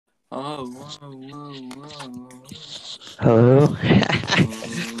Oh, whoa, whoa, whoa. Hello?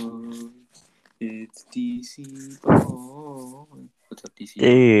 Oh, it's DC Boy. What's up, DC Boy?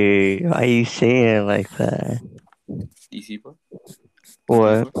 Dude, why you saying it like that? DC Boy? DC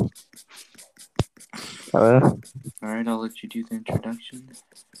What? Boy? Hello? Alright, I'll let you do the introduction.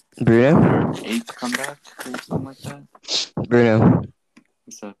 Our Bruno? eighth comeback or something like that. Bruno.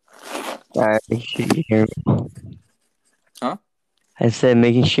 What's up? Alright, make sure you hear me. Huh? I said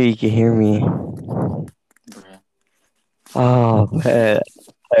making sure you can hear me. Bruh. Oh, man.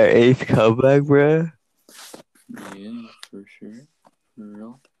 Our eighth comeback, bro? Yeah, for sure. For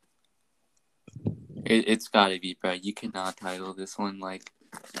real. It's gotta be, bro. You cannot title this one like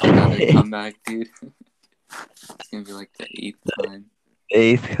another comeback, dude. It's gonna be like the eighth time.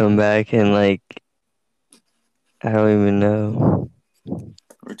 Eighth comeback and like, I don't even know.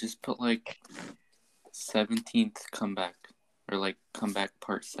 Or just put like 17th comeback. Or like comeback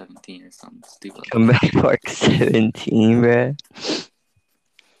part 17 or something stupid like that. Comeback part 17, bro.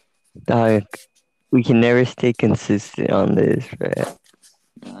 Dog, we can never stay consistent on this, bro.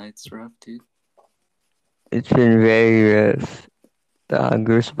 Yeah, it's rough, dude. It's been very rough. We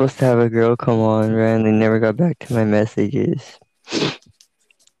were supposed to have a girl come on, right? And they never got back to my messages.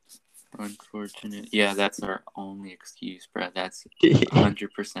 Unfortunate. Yeah, that's our only excuse, bruh. That's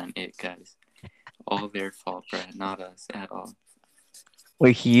 100% it, guys. All their fault, bruh. Not us at all.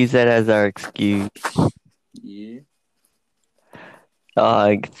 We can use that as our excuse. Yeah.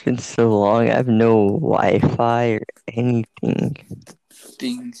 It's been so long. I have no Wi-Fi or anything.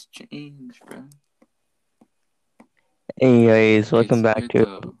 Things change, bruh. Anyways, welcome It's back good, to a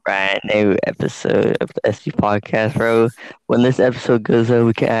though. brand new episode of the SC Podcast, bro. When this episode goes out,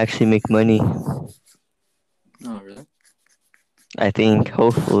 we can actually make money. Oh, really? I think,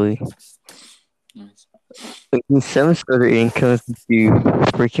 hopefully. Nice. We need some sort of income to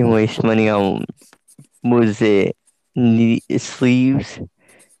freaking waste money on, what was it, sleeves?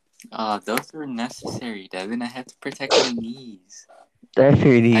 Those are necessary, Devin. I have to protect my knees. I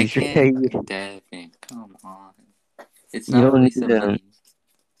Definitely, can't. Devin, come on. It's you not a don't waste need of them. money.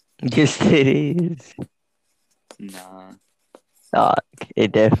 Yes, it is. Nah. Dog,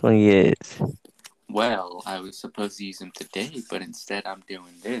 it definitely is. Well, I was supposed to use them today, but instead I'm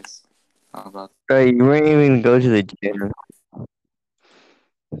doing this. How about Bro, you weren't even go to the gym.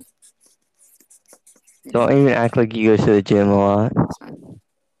 Don't even act like you go to the gym a lot.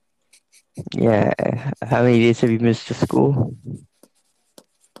 Yeah, how many days have you missed to school?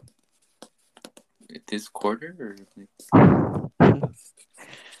 this quarter or like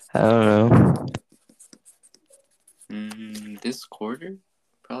I don't know. this quarter?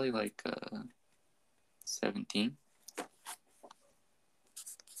 Probably like 17.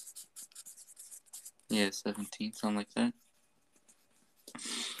 Yeah, 17, something like that.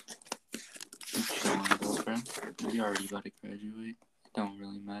 I'm chilling though, bro. We already about to graduate. It don't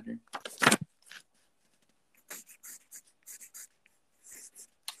really matter.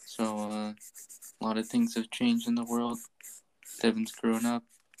 So, a lot of things have changed in the world. Devin's grown up.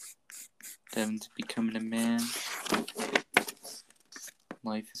 Devin's becoming a man.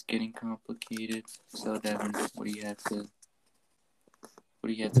 Life is getting complicated. So, Devin, what do you have to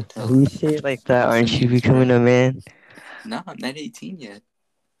tell When you us? say it like that, What's the aren't you news, becoming bro? a man? Nah, I'm not 18 yet.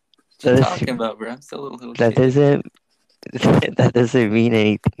 What you That's, talking about, bro? I'm still a little that kid. doesn't that doesn't mean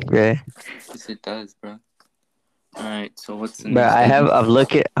anything, bruh. Yes, it does, bro. Alright, so what's the But news,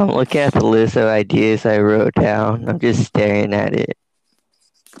 Devin? I'm looking at the list of ideas I wrote down. I'm just staring at it.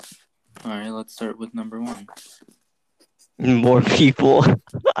 Alright, let's start with number one. More people.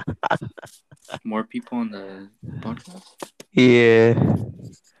 More people on the podcast? Yeah.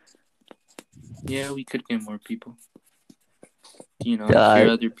 Yeah, we could get more people. You know, hear God.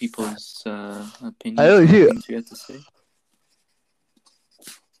 other people's I opinions don't on the do. things we have to say.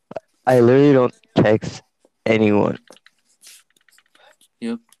 I literally don't text anyone.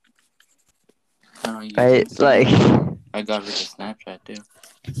 Yep. I don't use I like. Instagram anymore. I got rid of Snapchat too.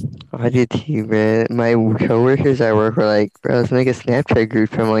 I did too, man. My coworkers at work were like, "Bro, let's make a Snapchat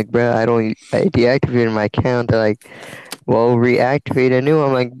group." I'm like, "Bro, I deactivated my account." They're like, "Well, reactivate a new one."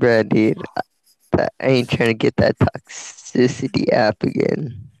 I'm like, "Bro, dude, I ain't trying to get that toxicity app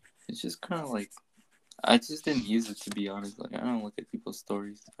again." It's just kind of like I just didn't use it, to be honest. Like I don't look at people's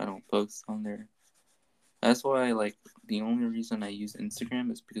stories. I don't post on there. That's why like the only reason I use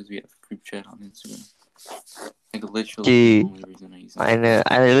Instagram is because we have a group chat on Instagram. Like literally the Dude, only reason I use I Instagram. know.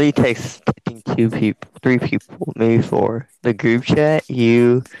 I literally text, I think, 2 people, 3 people, maybe 4. The group chat,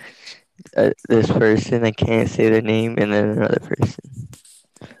 you, this person, I can't say their name, and then another person.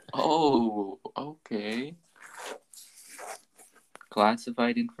 Oh, okay.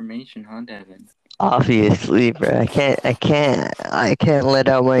 Classified information, huh, Devin? Obviously, bro. I can't let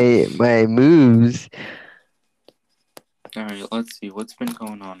out my moves. Alright, let's see. What's been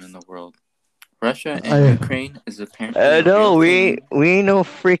going on in the world? Russia and I, Ukraine is apparently a real no, thing. we ain't no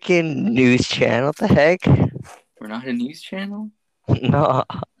freaking news channel. What the heck? We're not a news channel? No,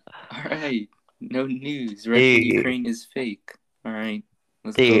 Alright. No news. Russia and dude, Ukraine is fake. Alright.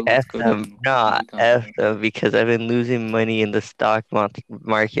 Let's dude, go. Let's F go, them. Devin. Nah, Easy F conversation. them because I've been losing money in the stock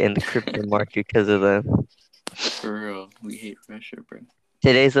market and the crypto market because of them. For real. We hate Russia, bro.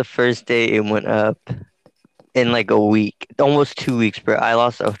 Today's the first day it went up in like a week, almost 2 weeks, bro. I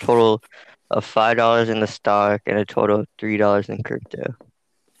lost a total of $5 in the stock and a total of $3 in crypto.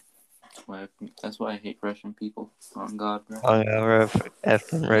 That's why I hate Russian people. On God, bro. Oh, yeah, bro, F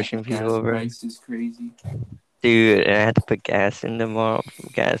them Russian Gas people, bro. price is crazy. Dude, and I had to put gas in tomorrow,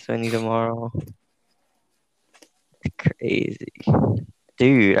 gas money tomorrow. It's crazy.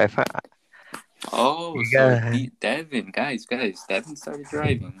 Dude, I found, Oh, you so got Devin, guys, Devin started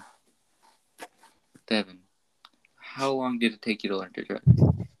driving. Devin, how long did it take you to learn to drive?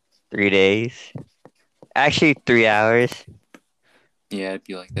 3 days. Actually, 3 hours. Yeah, it'd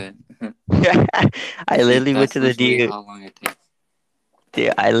be like that. I literally went That's to the literally D. how long it takes.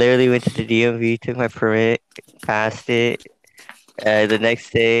 Dude, I literally went to the DMV, took my permit, passed it. The next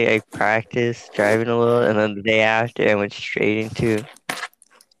day, I practiced driving a little, and then the day after, I went straight into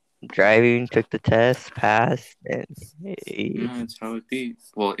driving, took the test, passed, and No, that's how it be.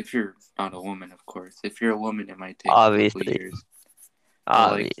 Well, if you're not a woman, of course. If you're a woman, it might take a couple obviously, years. But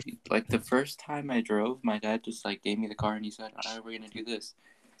obviously. like the first time I drove, my dad just like gave me the car and he said, "All right, we're gonna do this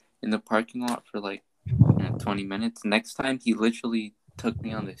in the parking lot for like 20 minutes." Next time, he literally took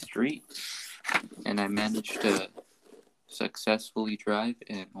me on the street, and I managed to successfully drive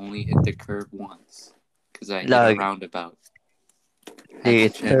and only hit the curb once because I hit a No, roundabout. Had to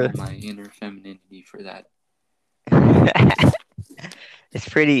dude, channel my inner femininity for that. it's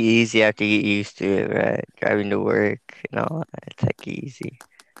pretty easy after you get used to it, right? Driving to work and all that. It's like easy.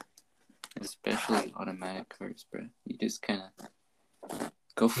 Especially automatic cars, bro. You just kind of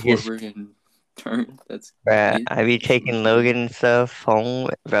go You just, forward and turn. That's bruh, it. I be That's the taking only thing. Logan and stuff home,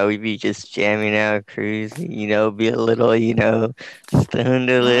 bro. We be just jamming out, cruising, be a little, stoned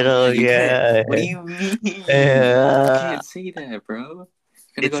a Nah, little, you can't. yeah. What do you mean? You Uh, can't say that, bro.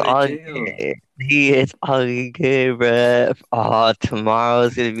 You're gonna it's go to all jail. good. Yeah, it's all good, bruh. Oh,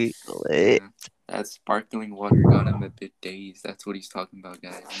 tomorrow's gonna be lit. Yeah. That sparkling water got him a bit dazed. That's what he's talking about,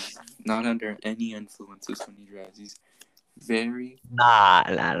 guys. He's not under any influences when he drives. He's very Nah,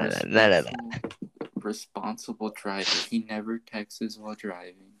 nah, nah, nah, nah, nah, nah. respectful, responsible driver. He never texts while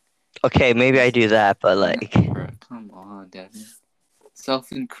driving. Okay, maybe I He's, do that, but no, like, bro, come on, Devin.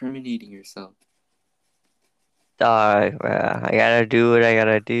 Self-incriminating yourself. dog, bruh, I gotta do what I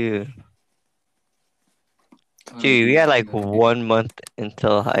gotta do. Gotta Dude, do we what got you like gotta do. 1 month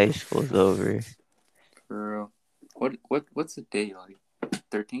until high school's over. For real. What's the day like?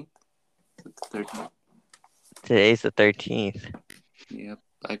 13th? It's 13th. Today's the 13th. Yep.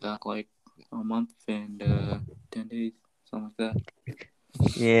 I got like a month and 10 days, something like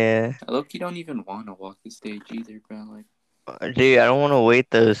that. Yeah. Look, you don't even want to walk the stage either, bro. Like, Dude, I don't want to wait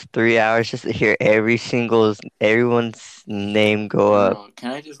those 3 hours just to hear everyone's name go up. bro,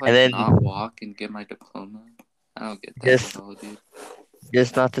 can I just And like not then walk and get my diploma? I don't get that at just all, dude.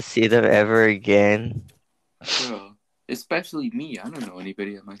 just not to see them ever again. Bro, especially me. I don't know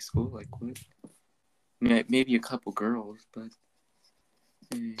anybody at my school. Like, what? Maybe a couple girls, but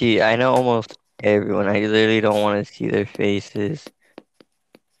Dude, I know almost everyone. I literally don't want to see their faces.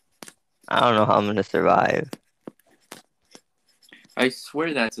 I don't know how I'm gonna survive. I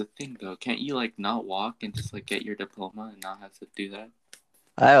swear that's a thing though. Can't you like not walk and just like get your diploma and not have to do that?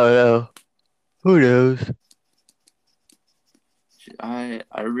 I don't know. Who knows? I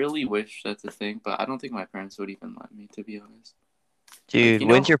really wish that's a thing, but I don't think my parents would even let me, to be honest. Like, Dude,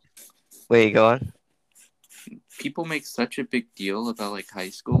 when's your... Wait, go on. people make such a big deal about like high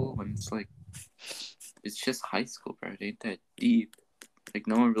school when it's like it's just high school, bro. It ain't that deep. Like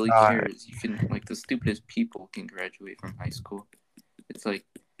no one really cares. You can like the stupidest people can graduate from high school. It's like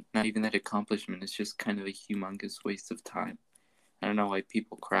not even that accomplishment. It's just kind of a humongous waste of time. I don't know why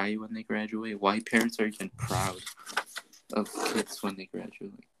people cry when they graduate. Why parents are even proud of kids when they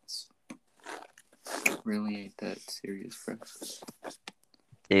graduate. It's really ain't that serious, bro.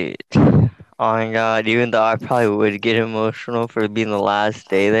 Dude. Oh my god, even though I probably would get emotional for being the last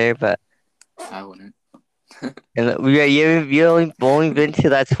day there, but... I wouldn't. And you only been to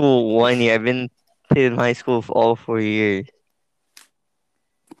that school 1 year. I've been to high school for all 4 years.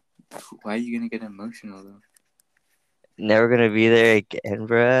 Why are you gonna get emotional though? never gonna be there again,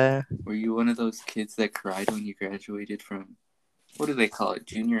 bruh. Were you one of those kids that cried when you graduated from, what do they call it,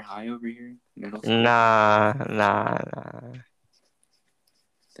 junior high over here? Middle school? Nah.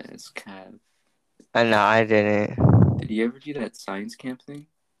 That's cab. Nah, I didn't. Did you ever do that science camp thing?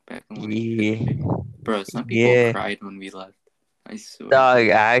 Back in like 5th Yeah. grade? Bro, some people Yeah. cried when we left. I swear. Dog,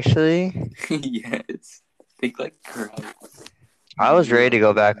 actually, Yes. They like cried. I was We were ready to like,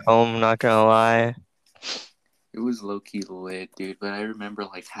 go back home, not gonna lie. it was low key lit, dude. But I remember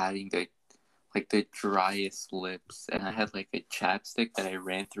like having the driest lips, and I had like a chapstick that I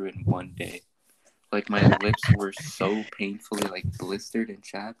ran through in one day. Like my lips were so painfully like blistered and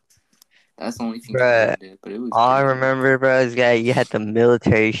chapped. That's the only thing that Bruh, ruined it, but it was all I good. remember, bro, is that you had the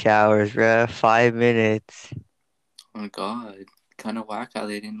military showers, bruh. 5 minutes. Oh my god, kind of whack how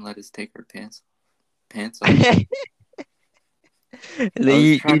they didn't let us take our pants off. Then I was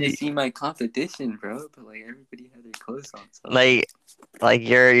you, trying to see my competition, bro, but like everybody had their clothes on, so I was like, like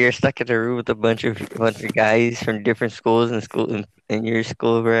you're stuck in a room with a bunch of guys from different schools in your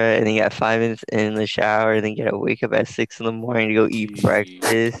school, bruh, and then you got 5 minutes in the shower, and then you gotta wake up at 6 in the morning to go eat gee.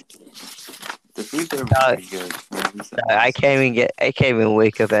 breakfast. The food there was Dog, pretty good. At least at dog, my I school. can't even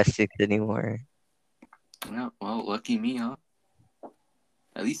wake up at 6 anymore. Yeah, well, lucky me, huh?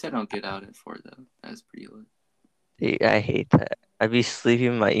 At least I don't get out at 4, though. That's pretty lit. Dude, I hate that. I'd be sleeping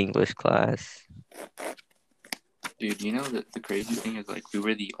in my English class. Dude, you know that the crazy thing is, like, we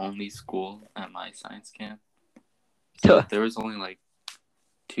were the only school at my science camp. So there was only, like,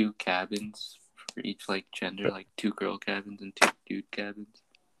 2 cabins for each, like, gender. Like, 2 girl cabins and 2 dude cabins.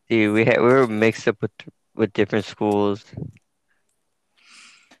 Dude, we were mixed up with different schools.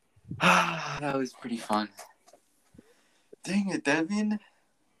 That was pretty fun. Dang it, Devin.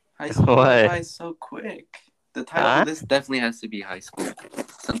 High school went What? by so quick. The title Huh? of this definitely has to be high school.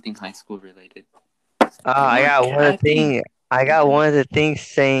 Something high school related. I You are got one of the capping. thing. I got one of the things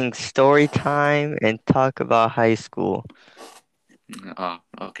saying story time and talk about high school. Oh,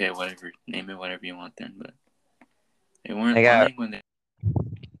 okay, whatever. Name it whatever you want then, but they weren't I got, lying when they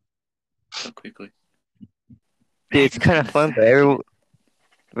so quickly. dude, Back it's kind on of the fun, but second.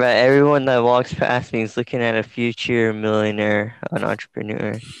 everyone that walks past me is looking at a future millionaire, an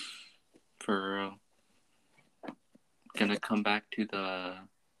entrepreneur. For real. Gonna come back to the,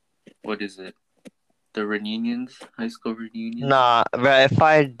 what is it? The reunions, high school reunions. Nah, bro. If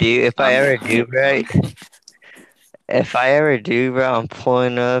I ever do, bro, I'm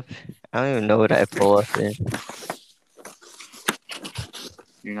pulling up. I don't even know what I pull up in.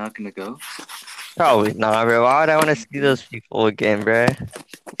 You're not gonna go? Probably not, bro. Why would I want to see those people again, bro?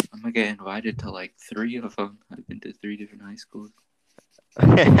 I'm gonna get invited to like 3 of them. I've been to 3 different high schools.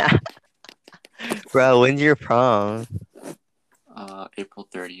 Bro, when's your prom? April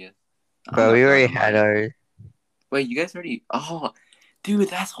 30th. I'm Bro, not we going already to had mine. ours. Wait, you guys already? Oh, dude,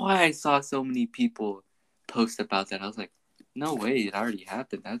 that's why I saw so many people post about that. I was like, no way, it already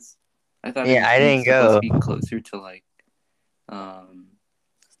happened. I thought it Yeah, was I didn't supposed to go. be closer to like, um,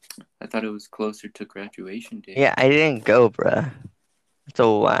 I thought it was closer to graduation day. Yeah, I didn't go, bro.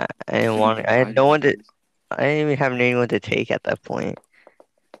 So I didn't Couldn't want. be I had invited, no I one to. guess. I didn't even have anyone to take at that point.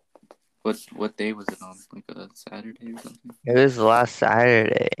 What day was it on? Like a Saturday or something? It was last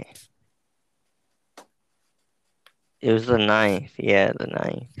Saturday. It was the 9th. Yeah, the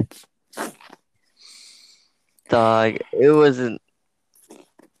 9th. Dog, it wasn't.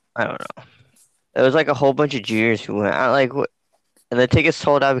 I don't know. It was like a whole bunch of juniors who went. And the tickets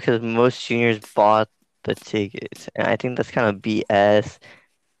sold out because most juniors bought the tickets, and I think that's kind of BS.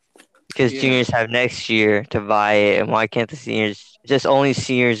 Because Yeah, juniors have next year to buy it, and why can't the seniors just only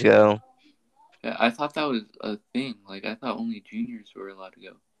seniors go? yeah. I thought that was a thing. Like I thought only juniors were allowed to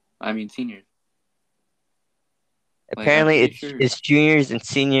go. I mean seniors. Like I'm Apparently, pretty it's sure. it's juniors and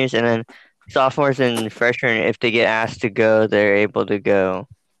seniors, and then sophomores and freshmen, if they get asked to go, they're able to go.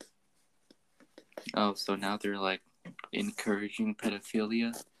 Oh, so now they're like encouraging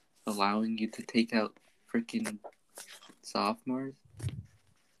pedophilia, allowing you to take out freaking sophomores.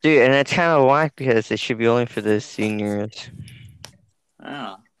 Dude, and it's kind of whack because it should be only for the seniors.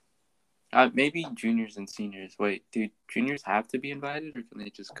 Ah, maybe juniors and seniors. Wait, do juniors have to be invited, or can they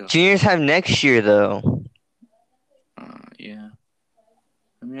just go? Juniors have next year though. Yeah.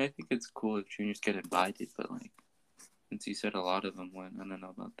 I mean, I think it's cool if juniors get invited, but like, since you said a lot of them went, I don't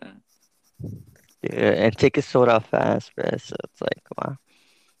know about that. Yeah, and tickets sold out fast, bro. So it's like, wow.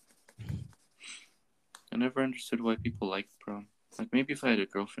 I never understood why people like prom. Like maybe if I had a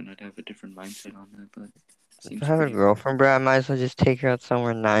girlfriend, I'd have a different mindset on that, but it If I seems have a pretty lit. girlfriend, bro, I might as well just take her out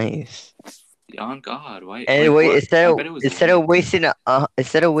somewhere nice. On God, why? And Like wait, what? I bet it was instead of lit. wasting like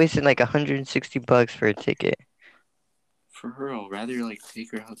 $160 for a ticket. For her, I'll rather like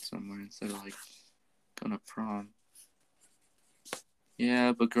take her out somewhere instead of like going to prom.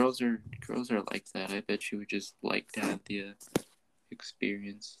 Yeah, but girls are like that. I bet she would just like to have the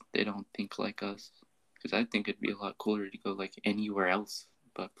experience. They don't think like us. Because I think it'd be a lot cooler to go like anywhere else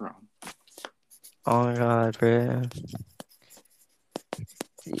but prom. Oh my god, bro.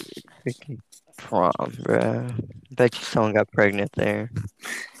 Freaking prom, bro. Bet you someone got pregnant there.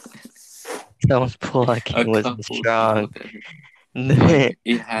 Someone's A plucking wasn't couple of people strong. there. the, Like,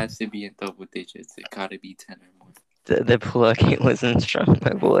 it has to be in double digits. It gotta be 10 or more. the plucking wasn't strong,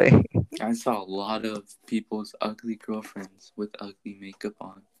 my boy. I saw a lot of people's ugly girlfriends with ugly makeup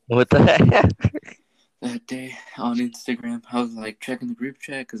on. What the heck? That day on Instagram, I was like checking the group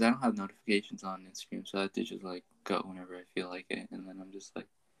chat because I don't have notifications on Instagram, so I have to just like go whenever I feel like it. And then I'm just like,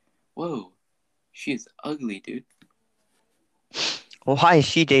 whoa, she is ugly, dude. Why is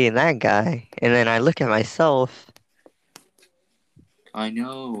she dating that guy? And then I look at myself. I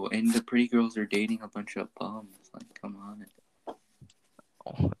know, and the pretty girls are dating a bunch of bums. Like, come on.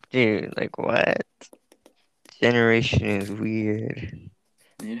 Oh, dude, like what? Generation is weird.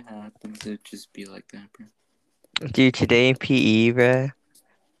 It happens. It just be like that, bro. Dude, today in PE, bruh.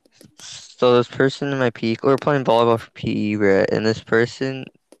 So this person in my PE, we were playing volleyball for PE, bruh, and this person,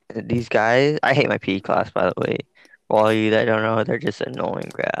 these guys, I hate my PE class, by the way. For all you that don't know, they're just annoying,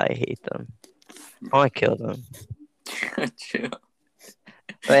 bruh. I hate them. I want to kill them. Chill.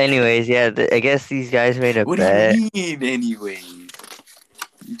 But anyways, yeah, I guess these guys made a What do bet. you mean, anyways?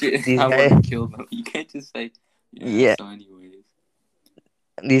 These I want guys, to kill them. You can't just say, yeah, yeah, so anyways.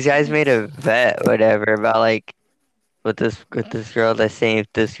 these guys made a bet, whatever, about like with this girl that's saying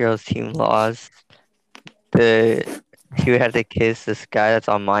if this girl's team lost, the she would have to kiss this guy that's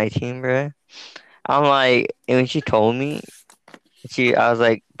on my team, bruh. I'm like, and when she told me, I was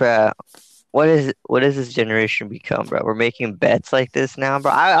like, bruh, what is this generation become, bro? We're making bets like this now,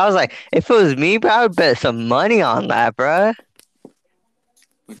 bro. I was like, if it was me, bro, I would bet some money on that, bro.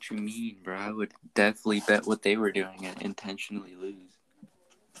 What you mean, bro? I would definitely bet what they were doing and intentionally lose.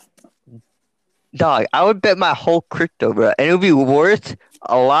 Dog, I would bet my whole crypto, bro, and it would be worth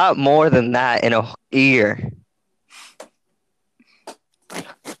a lot more than that in a year.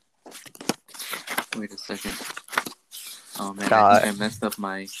 Wait a second. Oh man, I Dog, think I messed up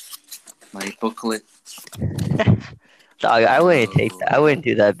my booklet. dog, I wouldn't take No. that. I wouldn't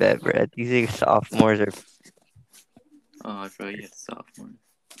do that bet, bro. These sophomores are Oh, I forgot you had sophomore.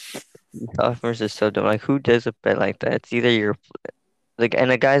 sophomores are so dumb. Like, who does a bet like that? It's either you're like, and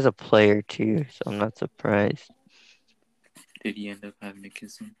the guy's a player too, so I'm not surprised. Did he end up having to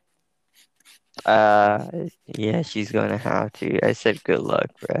kiss him? Yeah, she's gonna have to. I said good luck,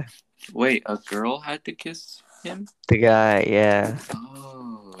 bro. Wait, a girl had to kiss him? The guy, yeah.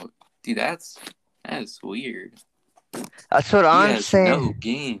 Oh, dude, that's weird. That's what He I'm has no saying.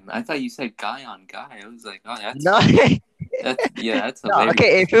 game. I thought you said guy on guy. I was like, oh, No, that's no. Okay,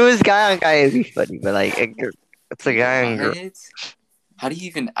 hilarious. if it was guy on guy, it'd be funny. But like, it's a guy on girl. What? How do you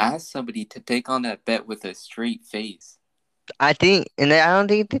even ask somebody to take on that bet with a straight face? I think, and I don't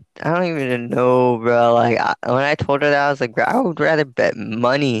think that, I don't even know, bro. Like, when I told her that, I was like, bro, I would rather bet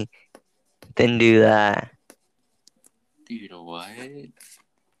money than do that. Dude, what?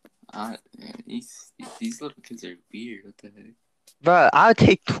 Uh, these little kids are weird. What the heck? Bro, I would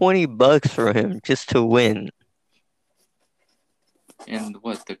take $20 from him just to win. And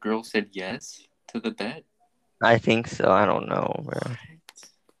what? The girl said yes to the bet? I think so. I don't know, bro. What?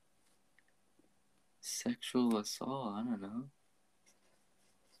 Sexual assault? I don't know.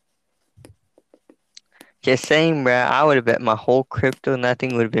 Just saying, bro. I would have bet my whole crypto, and that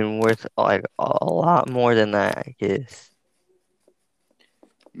thing would have been worth like a lot more than that, I guess.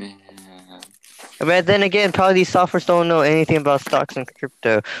 Man. But then again, probably these softwares don't know anything about stocks and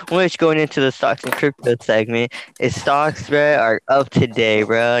crypto. Which going into the stocks and crypto segment is stocks, bro, are up today,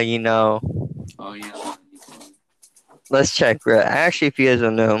 bro. You know. Oh, yeah. Let's check, bro. Actually, if you guys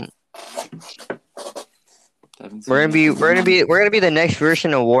don't know, Haven't we're seen gonna be nothing we're gonna new. be we're gonna be the next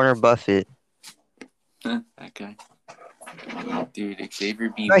version of Warren Buffett. That guy. Dude, Xavier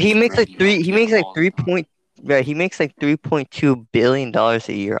B. Bro, he was makes like Freddie three. He makes Mercury like all the three time. point. Bro, he makes like $3.2 billion a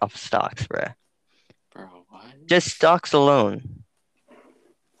year off stocks, bro. Bro, what? Just stocks alone.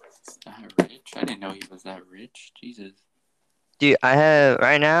 That rich? I didn't know he was that rich. Jesus. Dude, I have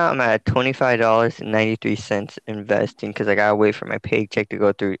right now. I'm at $25.93 investing because I gotta wait for my paycheck to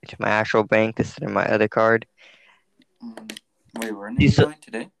go through to my actual bank instead of my other card. Wait, weren't You you so, going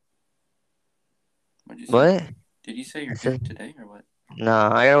today? What'd you say? what? Did you say I you're going said today or what? no.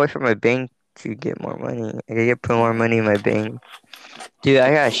 I gotta wait for my bank to get more money. I gotta put more money in my bank. Dude,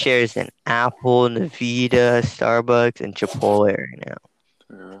 I got shares in Apple, Nvidia, Starbucks, and Chipotle right now.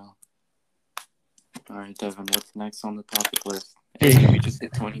 For real. Alright, Devin, what's next on the topic list? Hey, we just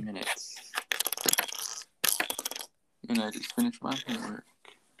hit 20 minutes. And I just finished my homework.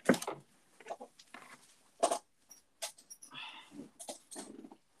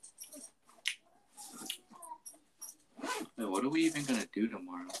 Hey, what are we even gonna do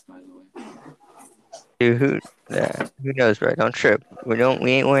tomorrow, by the way? Dude, who knows, bro? Don't trip. We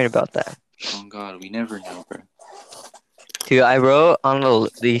ain't worried about that. Oh god, we never know, bro. Dude, I wrote on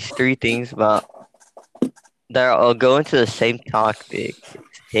these 3 things about that I'll go into the same topic. It's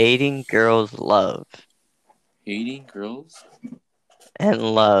dating, girls, love, Hating girls and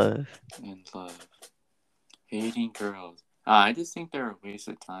love. and love. Hating girls. I just think they're a waste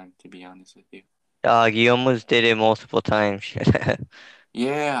of time, to be honest with you. Dog, you almost did it multiple times.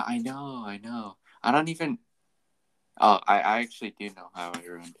 Yeah, I know. I don't even... Oh, I actually do know how I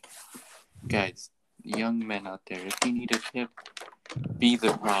ruined it. Guys, young men out there, if you need a tip, be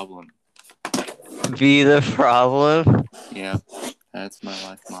the problem. Be the problem? Yeah, that's my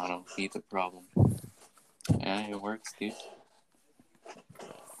life motto. Be the problem. Yeah, it works, dude.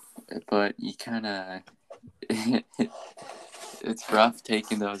 But you kind of... It's rough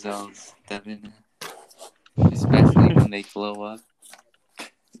taking those L's, Devin. Especially when they blow up.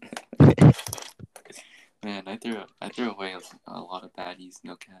 Man, I threw away a lot of baddies,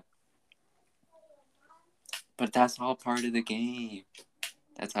 no cap. But that's all part of the game.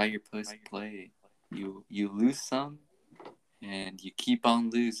 That's how you're supposed to play. You lose some, and you keep on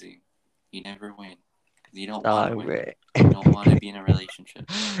losing. You never win. Because you don't want to win. Bro. You don't want to be in a relationship.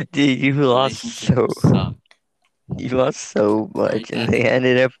 Dude, you lost Relationships suck. You lost so much, Right, and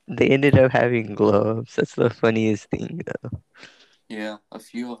Devin? they ended up having glow-ups. That's the funniest thing, though. Yeah, a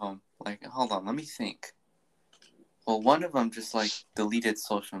few of them. Like, hold on, let me think. Well, one of them just like deleted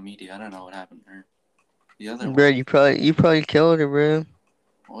social media. I don't know what happened to her. The other Bro, one, you probably killed her, bro.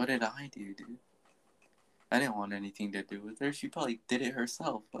 what did I do, dude? I didn't want anything to do with her. She probably did it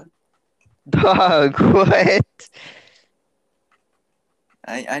herself. What? Dog, what?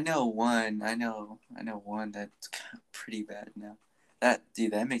 I know one. I know one that's pretty bad now. That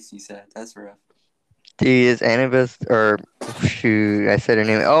makes me sad. That's rough. Dude, is Annabeth or shoot? I said her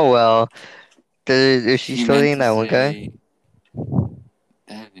name. Oh well. Is she She still meant dating to that one guy? say,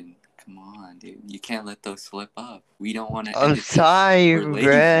 Devin, come on, dude. You can't let those slip up. We don't want to I'm edit this. sorry, We're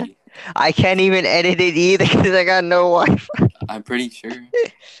bruh. lazy. I can't even edit it either because I got no Wi-Fi. I'm pretty sure.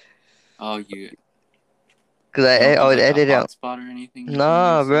 Oh, you Cause don't I have would like a edit it. hotspot or anything you can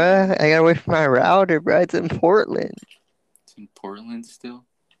Nah, use or bruh. something? I gotta wait for my router, bruh. It's in Portland. It's in Portland still.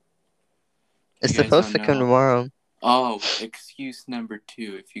 It's You guys supposed don't to come know. tomorrow. Oh, excuse number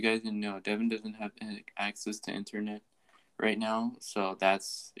 2. If you guys didn't know, Devin doesn't have access to internet right now, so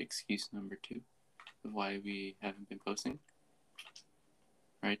that's excuse number 2 of why we haven't been posting.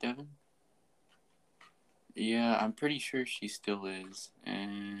 Right, Devin? Yeah, I'm pretty sure she still is.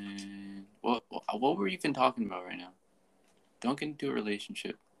 And what were we even talking about right now? Don't get into a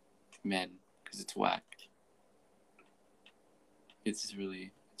relationship, men, because it's whack. It's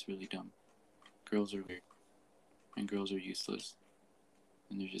really dumb. Girls are weird, and girls are useless,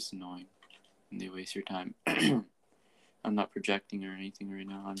 and they're just annoying, and they waste your time. I'm not projecting or anything right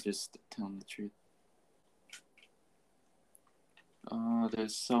now. I'm just telling the truth.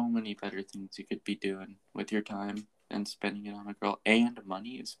 There's so many better things you could be doing with your time than spending it on a girl and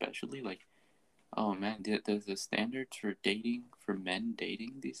money, especially. Like, oh man, the standards for dating, for men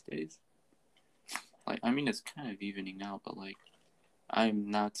dating these days. Like, I mean, it's kind of evening out, but like, I'm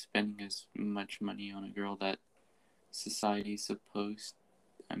not spending as much money on a girl that society's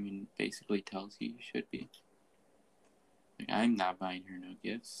basically tells you should be. Like, I'm not buying her no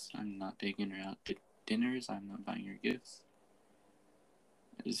gifts. I'm not taking her out to dinners. I'm not buying her gifts.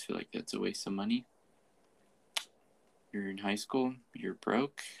 I just feel like that's a waste of money. You're in high school. You're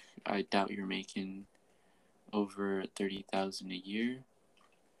broke. I doubt you're making over 30,000 a year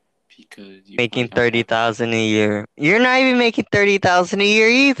because you Making probably don't have 30,000 a year. You're not even making 30,000 a year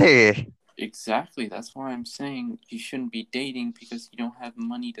either. Exactly. That's why I'm saying you shouldn't be dating because you don't have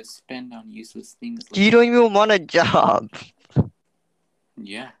money to spend on useless things. Like, You don't even want a job.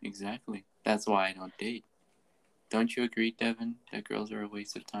 yeah, exactly. That's why I don't date. Don't you agree, Devin, that girls are a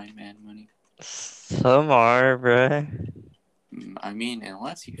waste of time and money? Some are, bruh. I mean,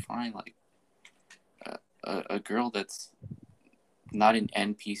 unless you find like a girl that's not an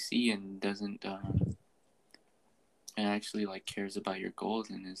NPC and doesn't and actually like cares about your goals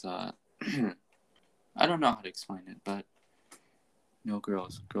and is I don't know how to explain it, but No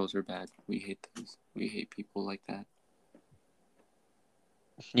girls. Girls are bad. We hate those. We hate people like that.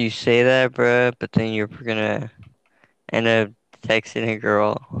 You say that, bruh, but then you're gonna end up texting a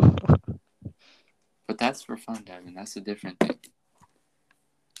girl. But that's for fun, Devin. That's a different thing.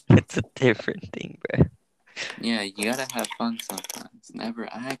 It's a different thing, bruh. Yeah, you gotta have fun sometimes. Never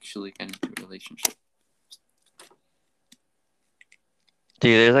actually get into a relationship.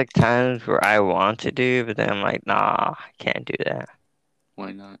 Dude, there's like times where I want to do, but then I'm like, nah, I can't do that.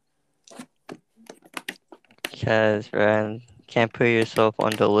 Why not? Because, man, can't put yourself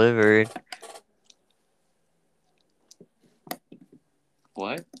undelivered.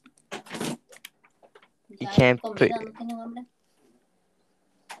 What? You can't put.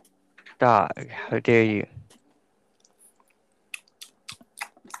 Dog, how dare you?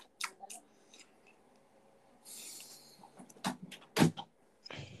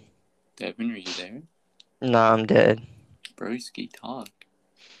 Devin, are you there? Nah, I'm dead. Broski, talk.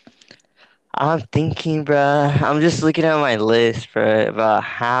 I'm thinking, bruh. I'm just looking at my list, bruh, about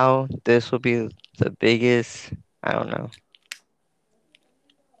how this will be the biggest. I don't know.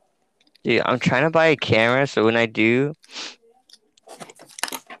 Dude, I'm trying to buy a camera, so when I do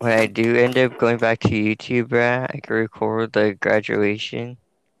end up going back to YouTube, bruh, I can record the graduation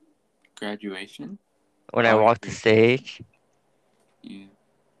Graduation? when I Oh, walk the stage. yeah.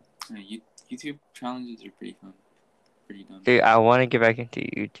 YouTube challenges are pretty fun. Pretty dumb. Dude, I want to get back into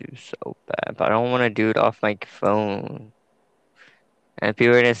YouTube so bad, but I don't want to do it off my phone. And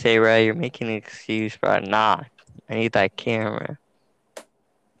people are gonna say, "Right, you're making an excuse," but I'm not. I need that camera.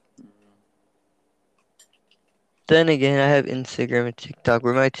 Then again, I have Instagram and TikTok,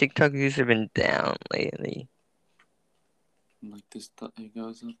 where my TikTok views have been down lately. Like this, it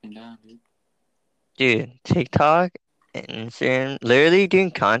goes up and down, dude. Dude, TikTok and Instagram, literally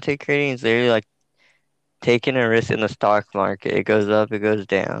doing content creating is literally like taking a risk in the stock market. It goes up, it goes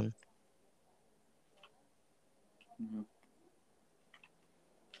down. Mhm.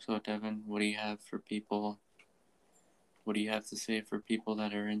 So, Devin, what do you have for people? What do you have to say for people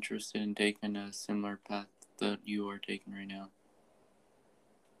that are interested in taking a similar path that you are taking right now?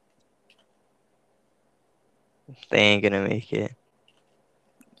 They ain't gonna make it.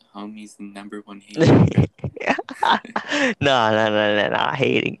 Homie's the #1 hater. No,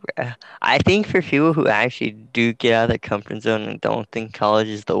 hating, bro. I think for people who actually do get out of the comfort zone and don't think college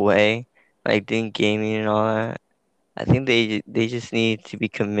is the way, like doing gaming and all that, I think they just need to be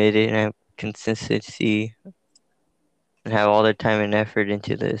committed and have consistency and have all their time and effort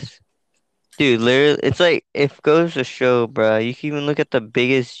into this. Dude, literally, it's like it goes to show, bro. You can even look at the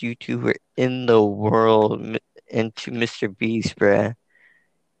biggest YouTuber in the world, into Mr. Beast, bruh.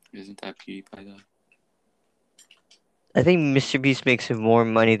 Isn't that PewDiePie though? I think Mr. Beast makes more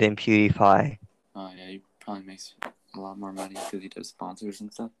money than PewDiePie. Oh yeah, he probably makes a lot more money because he does sponsors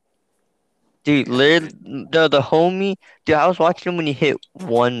and stuff. Dude, literally, the homie, dude, I was watching him when he hit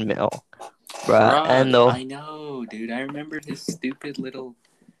 1 mil, bruh. And Bruh, I know, dude. I remember his stupid little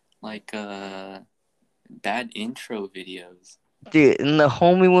like bad intro videos. dude, and the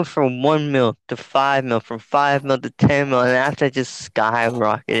homie went from 1 mil to 5 mil, from 5 mil to 10 mil, and after that just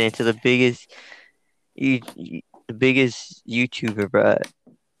skyrocketed into the biggest YouTuber, bruh.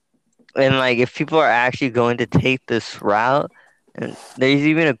 And like, if people are actually going to take this route, and there's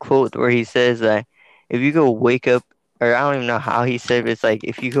even a quote where he says that if you go wake up, or I don't even know how he said, but it's like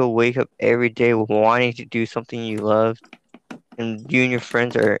if you go wake up every day wanting to do something you love, and you and your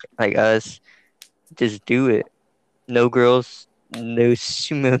friends are like us, just do it. No girls, no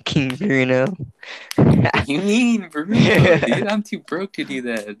smoking, Bruno. What you mean, Bruno, dude? I'm too broke to do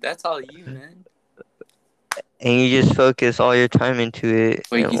that. That's all you, man. And you just focus all your time into it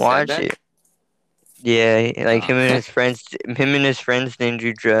Wait, and he said watch that? it. Yeah, like Oh. him and his friends didn't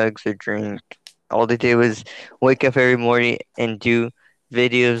do drugs or drink. All they did was wake up every morning and do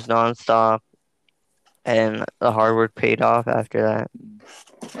videos nonstop, and the hard work paid off after that.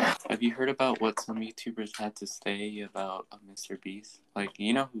 Have you heard about what some YouTubers had to say about Mr. Beast? Like,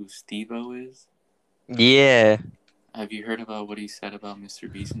 you know who Steve-O is? Yeah, Have you heard about what he said about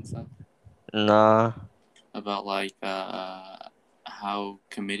Mr. Beast and stuff? nah. About like how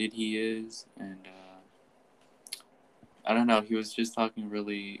committed he is, and I don't know. He was just talking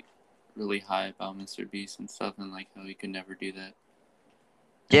really, really high about Mr. Beast and stuff, and like how he could never do that,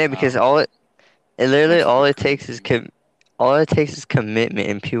 and Yeah, because how it literally much of a criminal he is. all it takes is commitment,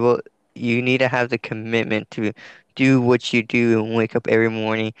 and people, you need to have the commitment to do what you do and wake up every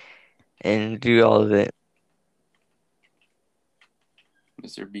morning and do all of it.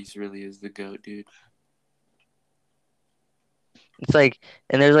 Mr. Beast really is the goat, dude. It's like,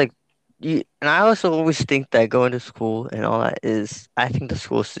 and there's like And I also always think that going to school and all that is, I think the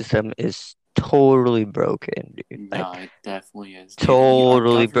school system is totally broken, dude. No, Like it definitely is, dude. Our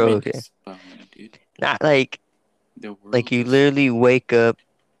totally government broken. is phony, dude. Not The like world you is literally wake up,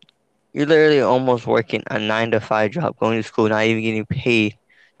 you're literally almost working a 9 to 5 job, going to school, not even getting paid.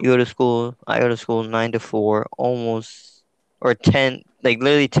 You go to school, I go to school 9 to 4, almost or 10, like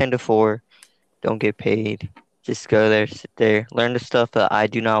literally 10 to 4. Don't get paid. Just go there, sit there, learn the stuff that I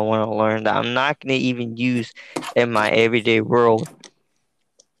do not want to learn, that I'm not gonna even use in my everyday world.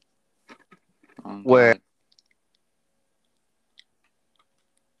 oh Where god.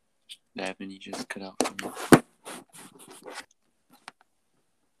 Devin, you just cut out for me.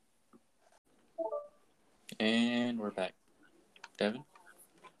 And we're back. Devin?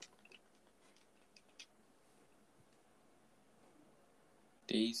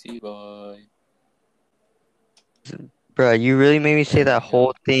 Daisy boy. bro, you really made me say There that we go.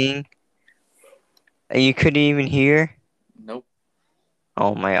 whole thing and you couldn't even hear? Nope.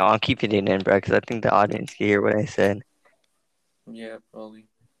 Oh my, I'll keep it in, bro, because I think the audience can hear what I said. Yeah, probably.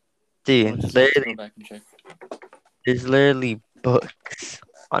 We'll Dude, just have to go literally, back and check. there's literally books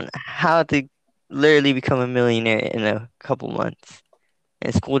on how to literally become a millionaire in a couple months.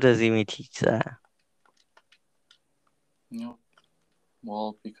 And school doesn't even teach that. Nope.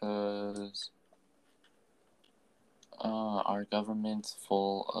 Well, because our government's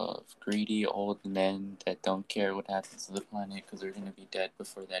full of greedy old men that don't care what happens to the planet because they're gonna be dead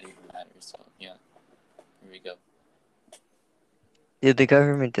before that even matters. So yeah, here we go. Dude, the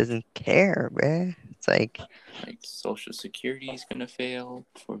government doesn't care, bruh. It's like, Like Social Security is gonna fail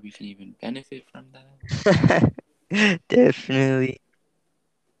before we can even benefit from that. definitely.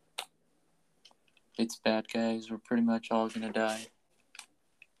 It's bad, guys. We're pretty much all gonna die.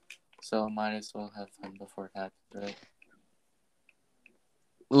 So might as well have fun before it happens, right?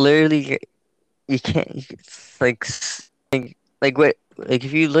 Literally, you can't. It's like what? Like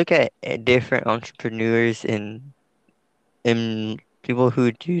if you look at different entrepreneurs and people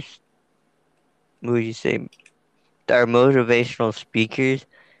who do, what would you say, are motivational speakers.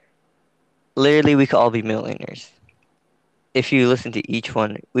 Literally, we could all be millionaires. If you listen to each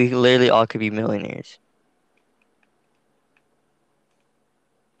one, we literally all could be millionaires.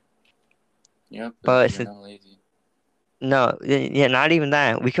 Yep, if But you're since, not lazy. no, yeah, not even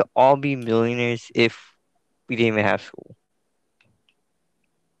that. We could all be millionaires if we didn't even have school.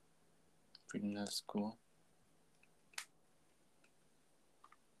 Pretty that's cool.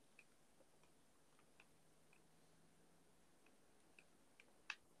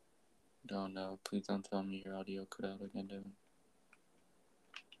 Don't know. Please don't tell me your audio cut out again, Devin.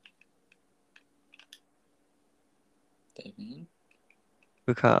 Devin?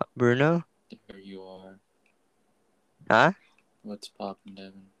 Bruno? There you are. Huh? What's poppin',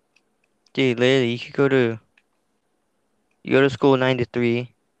 Devin? Dude, literally, you go to school 9 to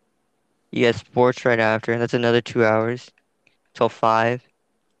 3. You get sports right after. That's another 2 hours till 5.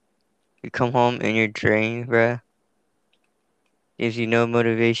 You come home and you're drained, bruh. Gives you no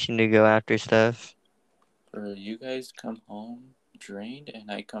motivation to go after stuff. Bro, you guys come home drained, and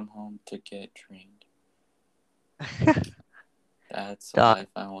I come home to get drained. That's a Dog, life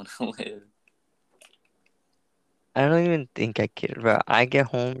I want to live. I don't even think I could, bro. I get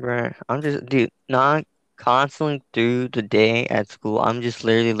home, bro. I'm just, dude, not constantly through the day at school. I'm just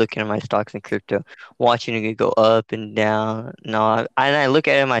literally looking at my stocks and crypto, watching it go up and down. No, and I look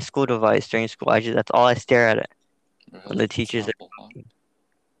at it on my school device during school. That's all I stare at it when the Really? It's teachers are not blocked. talking.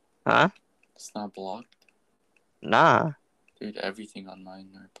 Huh? It's not blocked. Nah. Dude, everything on mine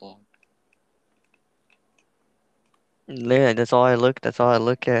are blocked. Literally, that's all I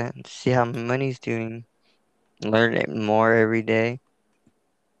look at to see how my money's doing. Learn it more every day.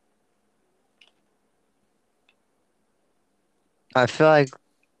 I feel like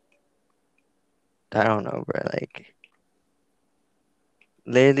I don't know, bro. Like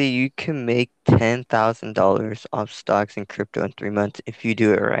literally, you can make $10,000 off stocks and crypto in 3 months if you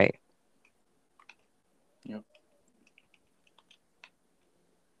do it right. Yep.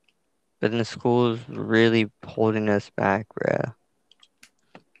 But then the school's really holding us back, bro.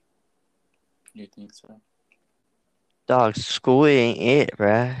 You think so? Dog, school ain't it,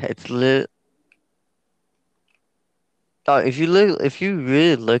 bro. It's lit. Dog, if you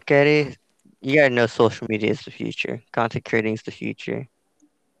really look at it, you gotta know social media is the future. Content creating is the future.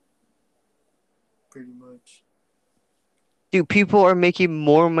 Pretty much. Dude, people are making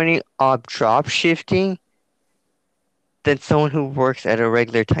more money off drop shifting than someone who works at a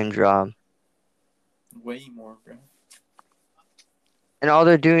regular time job. Way more, bro. And all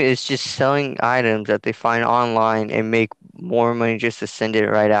they're doing is just selling items that they find online and make more money just to send it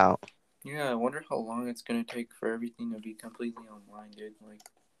right out. Yeah, I wonder how long it's gonna take for everything to be completely online, dude. Like,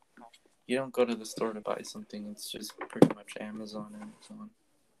 you don't go to the store to buy something; it's just pretty much Amazon.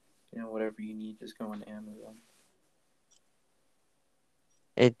 Whatever you need, just go on Amazon.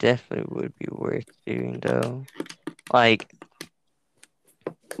 It definitely would be worth doing though. Like,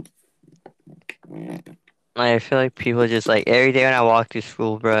 I feel like people just like every day when I walk to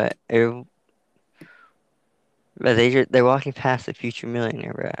school, bro, but they're walking past the future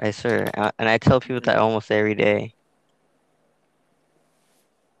millionaire, bro. I swear, and I tell people that almost every day.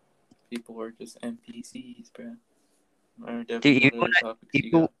 People are just NPCs, bro. Alright, Devin, Dude, what other topics you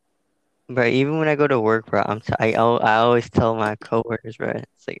people, got? bro, even when I go to work, bro, I always tell my coworkers, bro,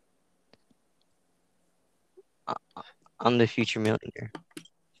 it's like I'm the future millionaire.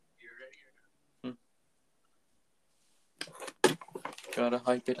 Gotta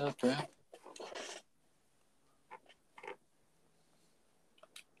hype it up, bro.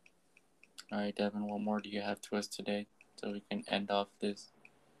 Alright, Devin, what more do you have to us today so we can end off this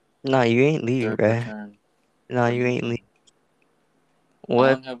No, you ain't leaving, third bro. return? No, What do you you ain't mean? leaving. How What,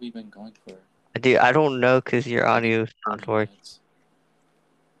 long have we been going for? dude? I don't know, cause your 30, audio 40 not working, minutes.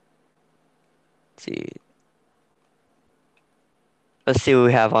 dude. Let's see what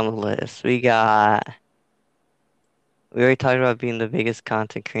we have on the list. We already talked about being the biggest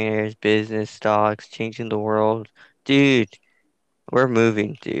content creators, business, stocks, changing the world. Dude, we're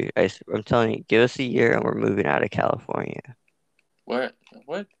moving, dude. I'm telling you, give us a year and we're moving out of California. Where,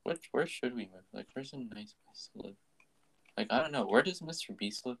 where should we move? Like, where's a nice place to live? Like, I don't know. Where does Mr.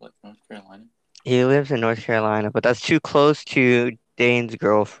 Beast live? Like, North Carolina? He lives in North Carolina, but that's too close to Dane's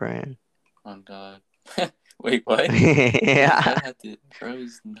girlfriend. Oh, God. Wait, what? Why does Yeah, that have to...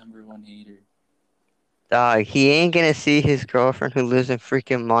 Bro's number one hater. dog. He ain't gonna see his girlfriend who lives in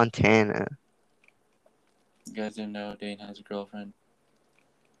freaking Montana. You guys didn't know Dane has a girlfriend?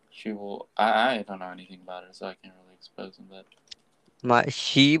 She will... I don't know anything about her, so I can't really expose him, but...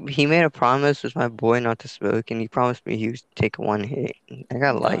 He made a promise with my boy not to smoke, and he promised me he would take one hit. I Oh,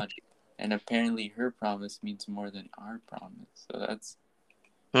 got like, God. And apparently her promise means more than our promise. So that's...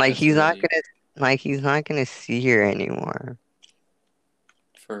 like That's really... he's not gonna see her anymore.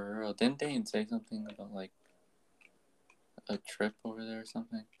 For real. Didn't Dane say something about, like, a trip over there or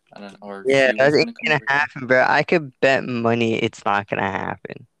something? I don't know. Or Yeah, she that was ain't gonna come gonna over here? happen, bro. I could bet money it's not gonna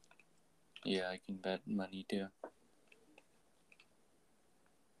happen. Yeah, I can bet money, too.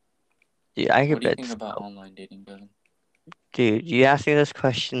 Dude, I What could do you bet. think about online dating, Devin? Dude, you asked me this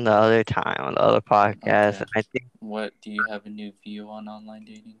question the other time on the other podcast, Okay. and I think What... Do you have a new view on online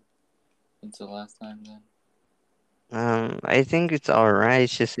dating since the last time, then? I think it's alright.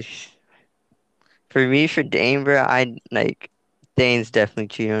 It's just for me, for Dane, bro. I like Dane's definitely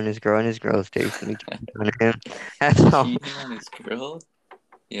cheating on his girl, and his girl's definitely cheating on him. That's all. Cheating on his girl?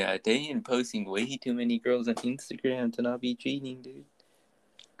 Yeah, Dane posting way too many girls on Instagram to not be cheating, dude.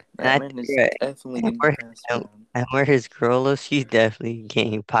 And That I man think, is definitely and getting where passed and, around. and where his girl is, she's definitely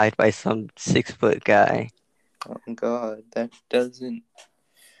getting pied by some 6 foot guy. Oh God, that doesn't.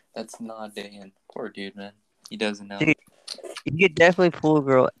 That's not Dan. Poor dude, man. He doesn't know. Dude, you could definitely pull a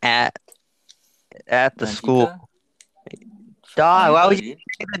girl at the school. Antika? Dog, why Anka, would you dude.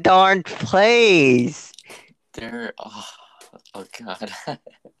 say the darn place? They're. Oh God.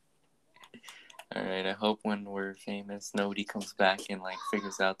 All right. I hope when we're famous, nobody comes back and like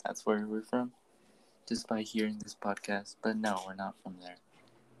figures out that's where we're from just by hearing this podcast. But no, we're not from there.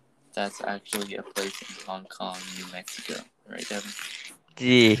 That's actually a place in Hong Kong, New Mexico. Right, Devin?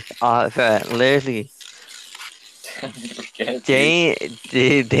 Gee, literally, Forget,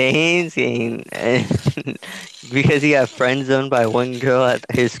 dude. Dane's getting because he got friend zoned by one girl at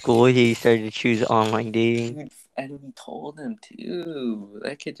his school. He started to choose online dating. Dude, and we told him too.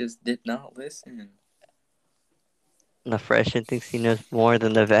 That kid just did not listen. The freshman thinks he knows more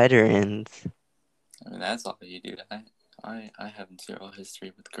than the veterans. I mean, that's all you do. I have zero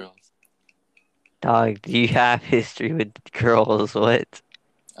history with girls. Dog, do you have history with girls? What?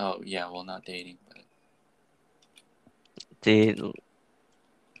 Oh yeah, well, not dating, but Dude,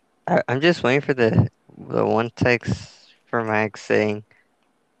 I'm just waiting for the one text from my ex saying,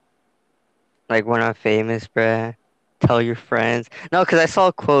 like, when I'm famous, bruh, tell your friends. No, because I saw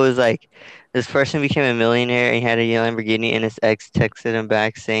a quote, it was like, this person became a millionaire and he had a Lamborghini, and his ex texted him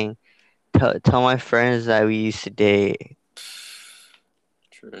back saying, tell my friends that we used to date.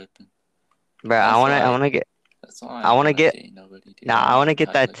 tripping. Bruh, That's why. That's why I I don't wanna want to get, date nobody, dude. nah, I'm I not wanna the get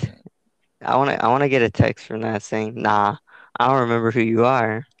type like that, that. I wanna get a text from that saying, nah, I don't remember who you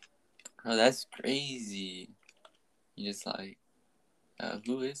are. Bro, that's crazy. You just like,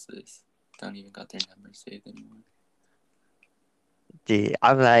 who is this? Don't even got their number saved anymore. Dude,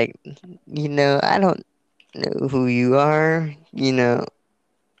 I'm like, I don't know who you are.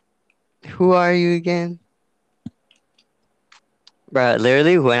 Who are you again? Bro,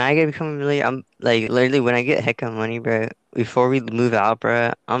 literally, when I get become a millionaire, I'm like, literally, when I get hecka money, bro, before we move out,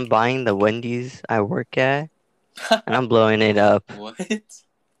 bro, I'm buying the Wendy's I work at, and I'm blowing it up. What?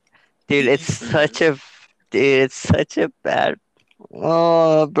 Dude, Did you for real? it's such a bad,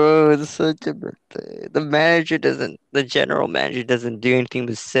 oh, bro, it's such a, the general manager doesn't do anything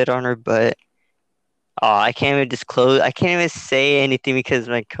but sit on her butt. Oh, I can't even say anything because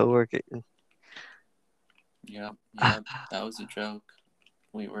my coworker, Yep, yep. That was a joke.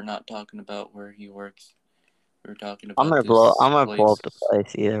 We were not talking about where he works. We were talking about I'm this gonna blow up the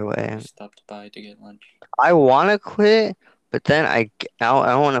place place either we way. stopped by to get lunch. I want to quit, but then I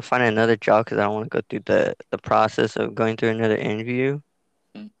want to find another job because I don't want to go through the process of going through another interview.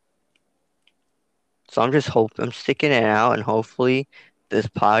 Hmm. So I'm sticking it out, and hopefully this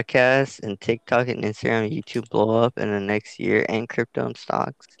podcast and TikTok and Instagram and YouTube blow up in the next year, and crypto and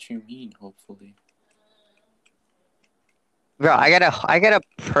stocks. What you mean, hopefully? Bro, What? I gotta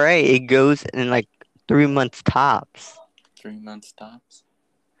pray it goes in like 3 months tops. 3 months tops?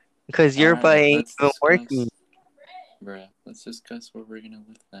 Because your butt Alright, ain't let's even working. discuss. Bruh, let's discuss where we're gonna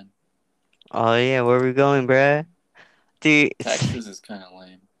live then. Oh yeah, where we going, bruh? Dude, Texas is kinda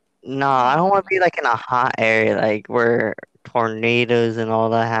lame. no, I I don't don't even want to be know. like in a hot area, like where tornadoes and all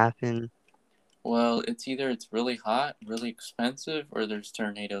that happen. Well, it's really hot, really expensive, or there's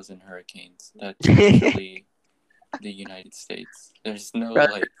tornadoes and hurricanes. That's literally the United States. There's no Bro,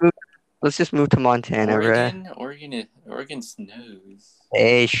 like let's just move to Montana, bruh. Oregon snows.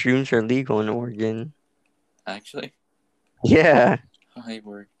 Hey, shrooms are legal in Oregon. Actually, Yeah, I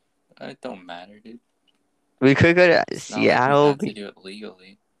work. It don't matter, dude. we could go to It's not like we Seattle. have to do it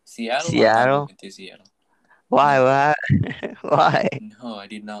legally. Seattle, I'm not Seattle? moving to Seattle. Why? No, Why? Why? no, I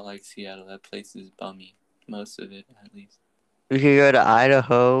did not like Seattle. That place is bummy. Most of it, at least. We could go to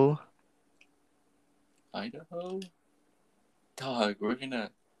Idaho. Idaho? Dog, we're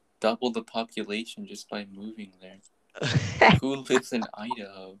gonna double the population just by moving there. Who lives in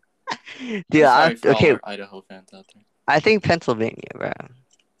Idaho? Dude, I'm sorry for all okay. our Idaho fans out there. I think Pennsylvania, bro.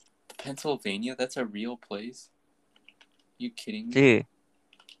 Pennsylvania? That's a real place? You kidding me? Dude,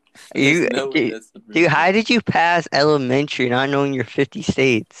 There's you, no way dude, that's the real dude, place. how did you pass elementary not knowing your 50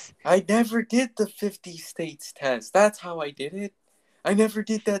 states? I never did the 50 states test. That's how I did it. I never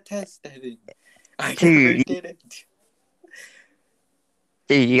did that test, Evan. I never Dude, did it.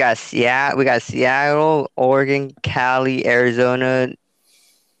 dude, you got Seattle. We got Seattle, Oregon, Cali, Arizona.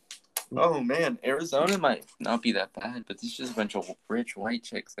 Oh man, Arizona might not be that bad, but there's just a bunch of rich white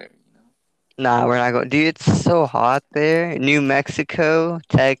chicks there, you know? Nah, we're not going. Dude, it's so hot there. New Mexico,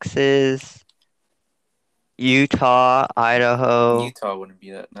 Texas, Utah, Idaho, Utah wouldn't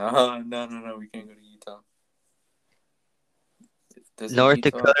be that. No, no, no, no. We can't go to Utah. Doesn't North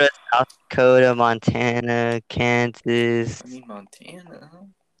Utah? Dakota, South Dakota, Montana, Kansas, I mean, Montana.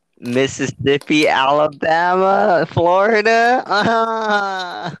 Mississippi, Alabama, Florida.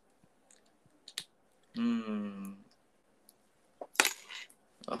 Hmm.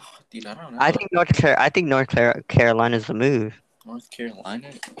 Oh, dude, I don't I know. think Carolina's the move. North Carolina?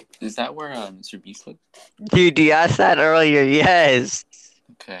 Is that where Mr. Beast lives? Dude, you asked that earlier. Yes.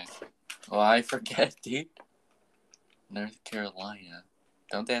 Okay. Well, I forget, dude. North Carolina.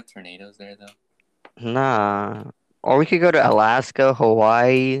 Don't they have tornadoes there, though? Nah. Or we could go to Alaska,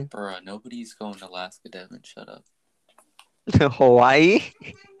 Hawaii. Bruh, nobody's going to Alaska, Devin. Shut up. Hawaii?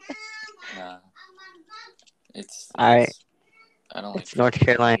 Nah. It's, Alright, it's, I don't like it's North tropical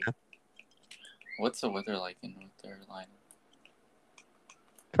Carolina. heat. What's the weather like in North Carolina?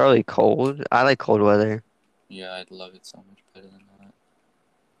 Probably cold. I like cold weather. Yeah, I'd love it so much better than that.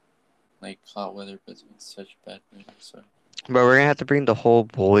 Like hot weather, but it's such bad weather. So But we're gonna have to bring the whole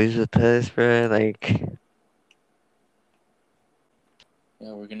boys with us, bro. Like,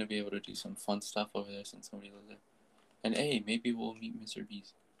 yeah, we're gonna be able to do some fun stuff over there since somebody lives there. And hey, maybe we'll meet Mr.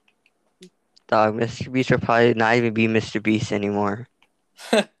 Beast. dog, Mr. Beast will probably not even be Mr. Beast anymore.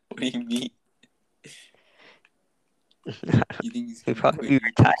 What do you mean? You think he's He'll gonna probably quit be YouTube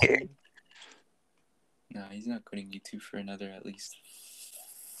retired. soon? Nah, he's not quitting YouTube for another at least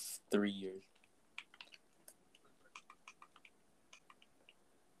 3 years.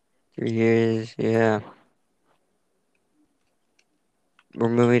 3 years, yeah. We're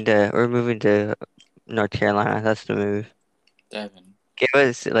moving to North Carolina. That's the move. Devin, Give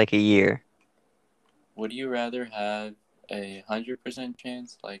us like a year. would you rather have 100%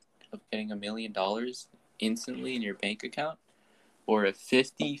 chance, like, of getting $1 million instantly in your bank account, or a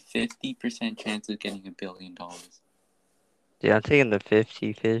 50% chance of getting $1 billion? Dude, I'm taking the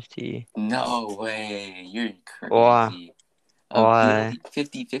 50-50. No way. You're Why? crazy. A Why?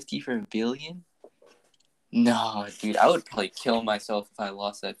 billion? 50-50 for a billion? No, dude. I would probably kill myself if I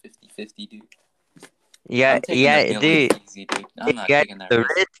lost that 50-50, dude. Yeah, I'm taking a million dude. easy, dude. I'm You not gotta taking do that the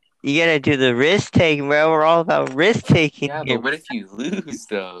risk. risk. You gotta do the risk taking, bro. We're all about risk taking Yeah, here. but what if you lose,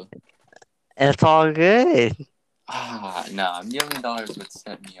 though? It's all good. No, $1 million would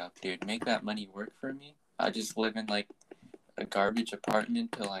set me up, dude. Make that money work for me. I just live in like a garbage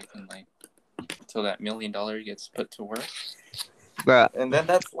apartment till I can till that $1 million gets put to work. Bro, And then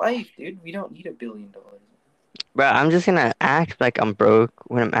that's life, dude. We don't need $1 billion. I'm just gonna act like I'm broke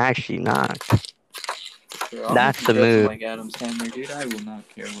when I'm actually not. Bro, I'll make That's you the dressing move. like Adam Sandler, dude. I will not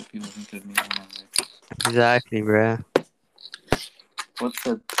care what people think of me on my life. Exactly, bro. What's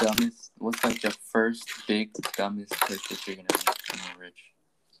like the first big dumbest purchase you're gonna make when you're rich?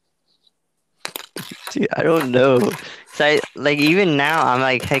 Dude, I don't know. So like even now I'm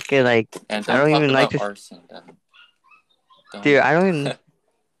like hecka like And I don't don't talk even like about this. arson, Devin. Dude, Don't. I don't even.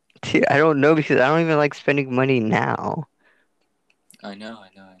 Dude, I don't know because I don't even like spending money now. I know.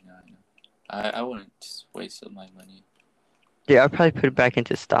 I wouldn't just waste my money. Dude, I'll probably put it back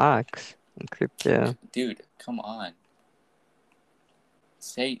into stocks and crypto. Dude, come on.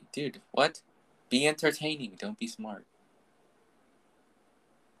 Dude, what? Be entertaining. Don't be smart.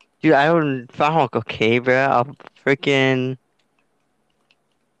 Dude, if I don't okay, bro, I'll freaking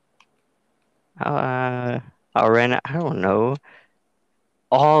I'll rent it. I don't know.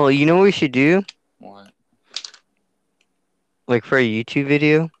 Oh, you know what we should do? What? Like for a YouTube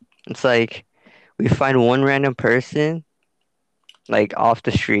video, it's like we find one random person, like off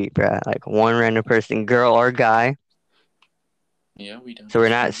the street, bro. Like one random person, girl or guy. Yeah, we don't So we're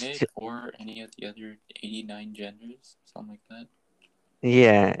not. discriminate or any of the other 89 genders, something like that.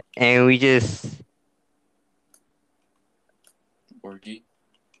 Yeah, and we just. Orgy.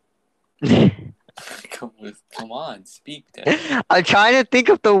 Come on, speak, Devin. I'm trying to think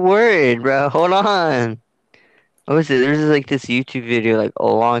of the word, bro. Hold on. What was it? There's like this YouTube video like a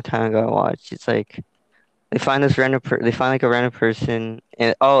long time ago I watched. It's like they find this they find like a random person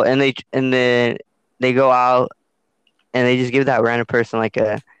and and then they go out and they just give that random person like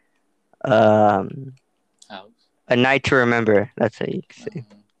um House. a night to remember. That's how you can say.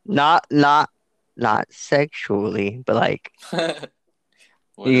 Not sexually, but like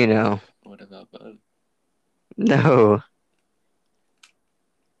What you about know. both? No.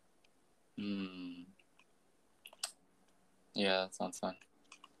 Yeah, that sounds fun.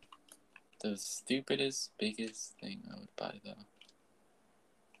 The stupidest, biggest thing I would buy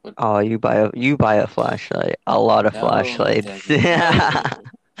though. Oh, you buy a flashlight. A lot of No, flashlights. Debbie, no.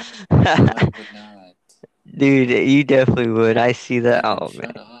 No, I would not. Dude, you definitely would. I see that. Devin, Oh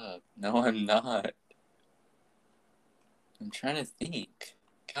shut up. No, I'm not. I'm trying to think.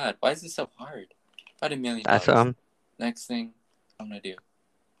 God, why is this so hard? If I had $1 million, that's what I'm. next thing I'm gonna do.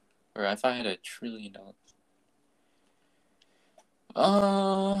 Or if I had $1 trillion.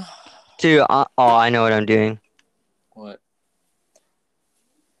 Dude, I know what I'm doing. What?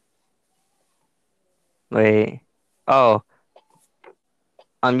 Wait. Oh,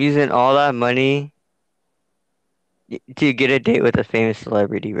 I'm using all that money to get a date with a famous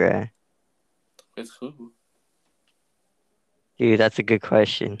celebrity, bruh. With who? Dude, that's a good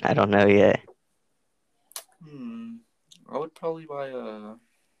question. I don't know yet. I would probably buy a.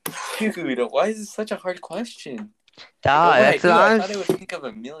 Dude, why is this such a hard question? Ah, What would I that's what do? I I'm. thought I would think of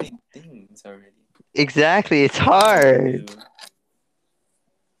a million things already. Exactly, it's What would I hard. do?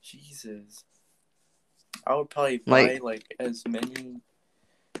 Jesus. I would probably buy Like, like as many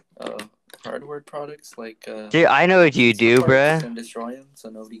hardware products like dude, I know what you pizza do, parts bruh. and destroy them so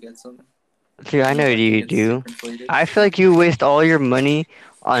nobody gets them. Dude, I know what Nothing you gets do. super inflated. I feel like you waste all your money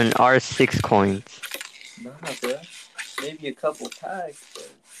on R6 coins. Nah, bro. Maybe a couple packs,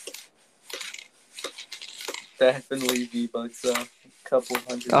 but definitely V-Bucks up. Couple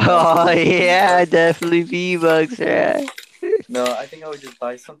hundred Oh thousand yeah, V-Bucks. definitely V-Bucks, right? No, I think I would just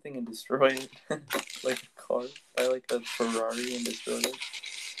buy something and destroy it. Like a car. Buy like a Ferrari and destroy it.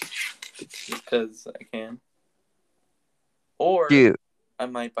 Just because I can. Or Dude, I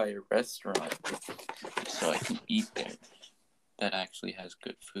might buy a restaurant so I can eat there that actually has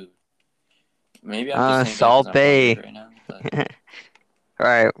good food. Maybe I'm just saying that because Salt I'm broke Bay. right now. But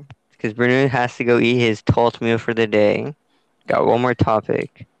Alright, because Bruno has to go eat his 12th meal for the day. Got one more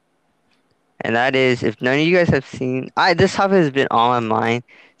topic. And that is, if none of you guys have seen... this topic has been on my mind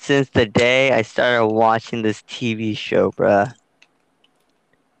since the day I started watching this TV show, bruh.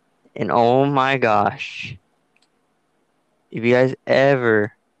 And oh my gosh. If you guys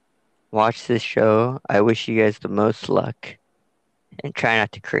ever watch this show, I wish you guys the most luck. and try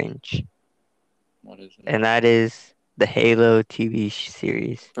not to cringe. What is it? And that is the Halo TV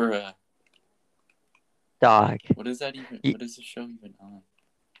series. Bruh. Dog. What is that even? Y- What is the show even on?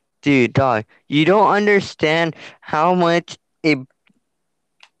 Dude, dog. You don't understand how much it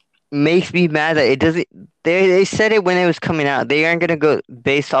makes me mad that it doesn't. They said it when it was coming out. They aren't gonna go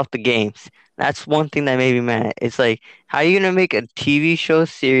based off the games. That's one thing that made me mad. It's like, how are you gonna make a TV show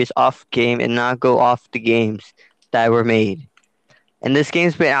series off game and not go off the games that were made? And this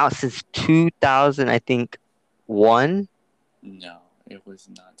game's been out since 2000, I think, one. No, it was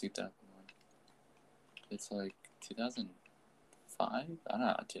not 2001. It's like 2005. I don't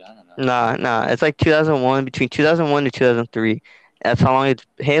know, dude. I don't know. Nah. It's like 2001, between 2001 to 2003. That's how long it's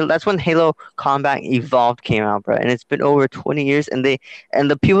Halo. That's when Halo Combat Evolved came out, bro. And it's been over 20 years. And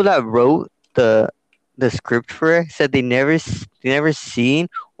the people that wrote the script for it said they never seen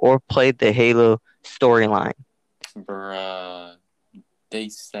or played the Halo storyline. Bruh. They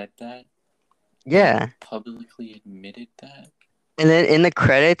said that. Yeah. They publicly admitted that. And then in the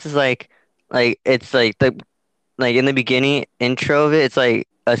credits, it's it's like the like in the beginning intro of it, it's like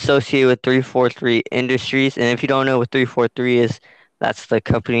associated with 343 Industries, and if you don't know what 343 is, that's the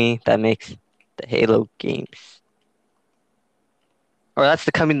company that makes the Halo games, or that's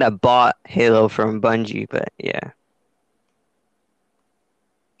the company that bought Halo from Bungie. But yeah,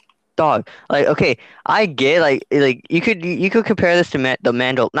 dog. Like, okay, I get like you could compare this to the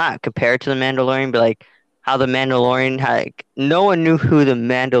Mandal, not compare it to the Mandalorian, but like how the Mandalorian had, like, no one knew who the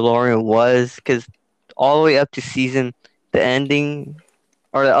Mandalorian was because all the way up to the ending,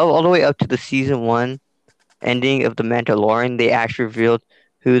 or all the way up to the season one ending of the Mandalorian, they actually revealed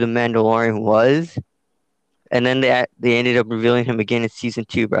who the Mandalorian was, and then they ended up revealing him again in season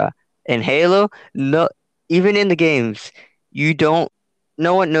two, bro. In Halo, no, even in the games, you don't.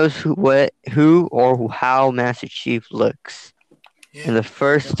 No one knows who or how Master Chief looks. Yeah. In the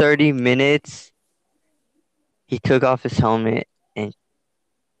first 30 minutes, he took off his helmet and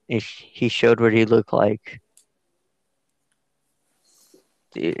he showed what he looked like.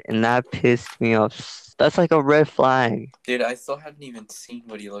 Dude, and that pissed me off. That's like a red flag. Dude, I still haven't even seen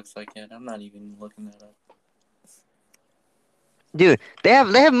what he looks like yet. I'm not even looking that up. Dude, they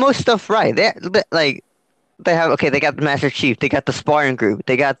have most stuff right. They got the Master Chief, they got the Spartan group,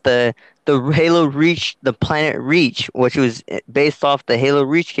 they got the Halo Reach, the planet Reach, which was based off the Halo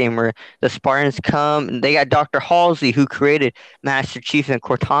Reach game where the Spartans come, and they got Dr. Halsey who created Master Chief and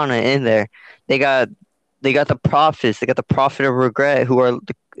Cortana in there. They got the prophets, they got the Prophet of Regret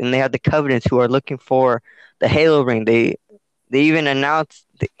and they have the Covenants who are looking for the Halo ring. They even announced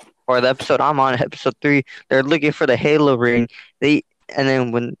or the episode I'm on, episode 3, they're looking for the Halo ring. And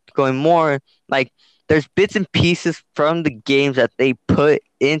then when going more, like, there's bits and pieces from the games that they put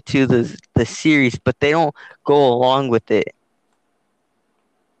into the series, but they don't go along with it.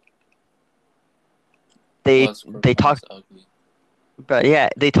 They Plus, they talked, ugly. but yeah,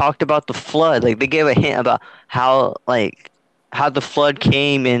 they talked about the flood. Like, they gave a hint about how the flood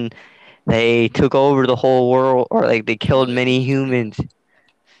came and they took over the whole world, or like they killed many humans.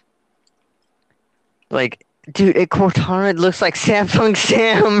 Like, dude, Cortana looks like Samsung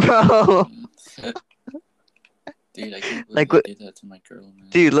Sam, bro. Dude, I can't believe they did that to my girl, man.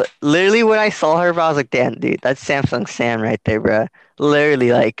 Dude, literally when I saw her, bro, I was like, damn, dude, that's Samsung Sam right there, bro.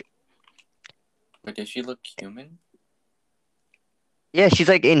 Literally, like. But does she look human? Yeah, she's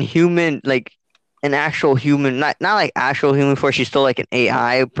like inhuman, like an actual human, not like actual human before she's still like an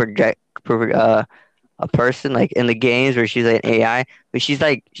AI a person like in the games where she's like an AI, but she's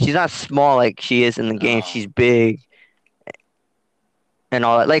not small like she is in the game. She's big and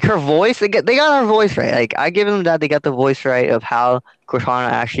all that. Like her voice, they got her voice right. Like I give them that they got the voice right of how Cortana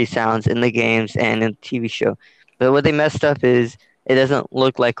actually sounds in the games and in the TV show. But what they messed up is it doesn't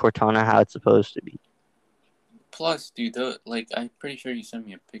look like Cortana how it's supposed to be. Plus, dude, I'm pretty sure you sent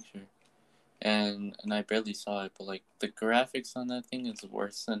me a picture, and I barely saw it, but like the graphics on that thing is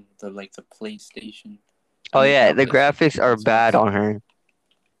worse than the PlayStation. Oh yeah, the graphics are bad on her.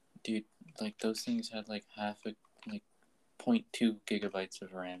 Dude, like those things had like half a 0.2 gigabytes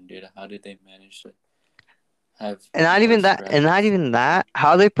of RAM, dude. How did they manage to have? And not even that.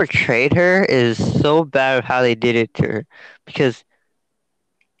 How they portrayed her is so bad of how they did it to her, because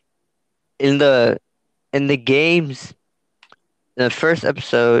in the games, in the first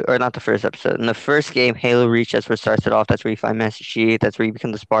episode, or not the first episode, in the first game, Halo Reach, that's where it starts it off. That's where you find Master Chief. That's where you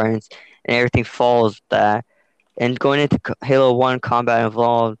become the Spartans, and everything follows that. And going into Halo 1 Combat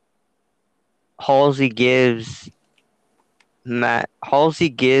Evolved, Halsey gives Master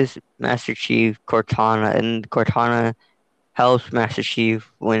Chief Cortana, and Cortana helps Master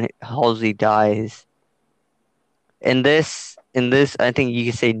Chief when Halsey dies. In this, in this, I think you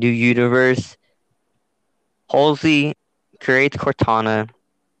could say new universe, Halsey creates Cortana.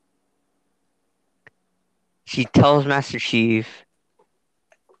 She tells Master Chief.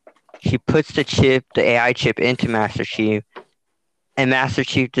 She puts the AI chip into Master Chief, and Master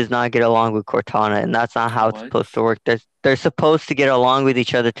Chief does not get along with Cortana, and that's not how it's What? supposed to work. They're supposed to get along with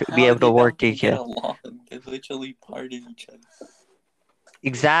each other to be How are able to they work not gonna get together. along? They literally parted each other.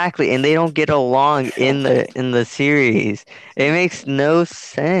 Exactly, and they don't get along in the series. It makes no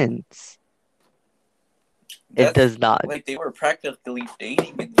sense. It That's does not. like they were practically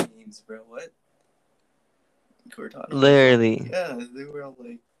dating in the games, bro. What? Cortana was like, Literally. yeah, they were all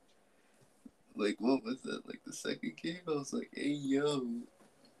like what was that? Like the second game, I was like, hey yo,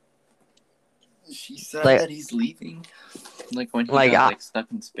 she's sad Like that he's leaving. Like when he like got I like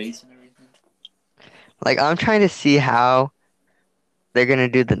stuck in space and everything. like I'm trying to see how they're gonna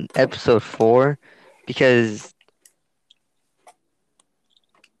do the episode 4 because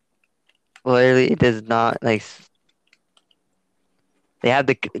literally it does not like they have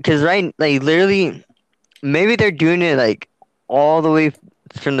the because right like literally maybe they're doing it like all the way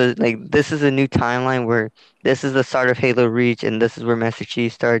from the like this is a new timeline where this is the start of Halo Reach and this is where Master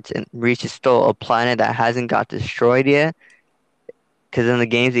Chief starts and Reach is still a planet that hasn't got destroyed yet because in the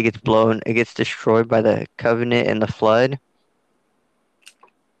games it gets destroyed by the Covenant and the Flood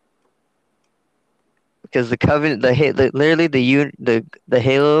because the Covenant literally the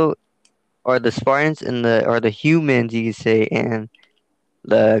Halo or the Spartans and the or the humans you could say and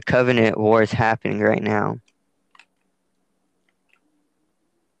the Covenant war is happening right now.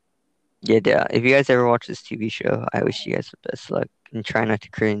 Yeah, if you guys ever watch this TV show, I wish you guys the best luck and try not to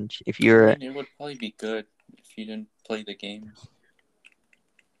cringe. If I you're mean, it would probably be good if you didn't play the games.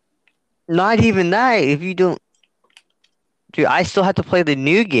 not even that, if you don't, dude, I still have to play the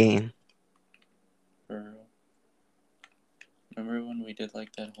new game. For real. Remember when we did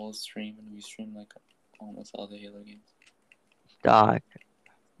like that whole stream and we streamed like almost all the Halo games? Dog,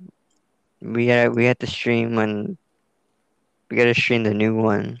 we had to stream when we gotta stream the new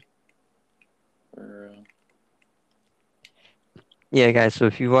one. For real. Yeah, guys. So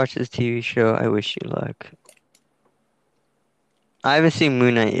if you watch this TV show, I wish you luck. I haven't seen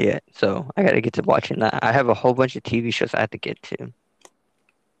Moon Knight yet, so I gotta get to watching that. I have a whole bunch of TV shows I have to get to.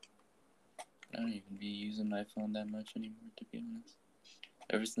 I don't even be using my phone that much anymore, to be honest.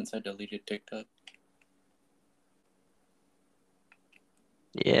 Ever since I deleted TikTok.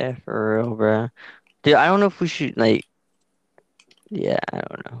 Yeah, for real, bro. Dude, I don't know if we should like. Yeah, I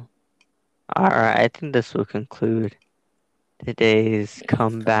don't know. All right, I think this will conclude today's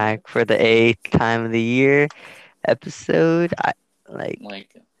Comeback. comeback for the 8th time of the year episode. Like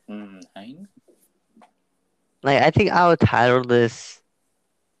Like, hang? I think I would title this.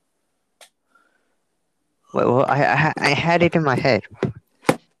 Wait, well, I had it in my head.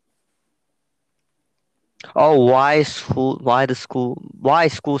 Oh, why school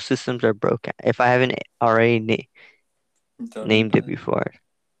systems are broken? If I haven't already Done with named it that. before.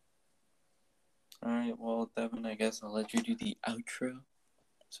 Alright, well, Devin, I guess I'll let you do the outro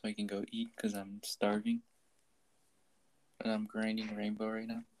so I can go eat because I'm starving. And I'm grinding Rainbow right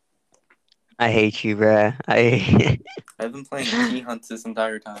now. I hate you, bruh. I've been playing Key Hunt this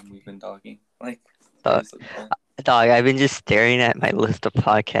entire time we've been talking. Like, Dog, seriously, bro. dog, I've been just staring at my list of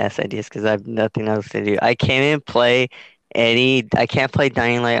podcast ideas because I have nothing else to do. I can't even play I can't play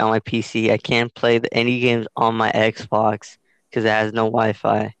Dying Light on my PC. I can't play any games on my Xbox because it has no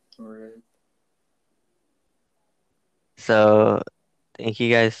Wi-Fi. Right. So, thank you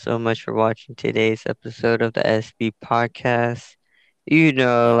guys so much for watching today's episode of the SB podcast. You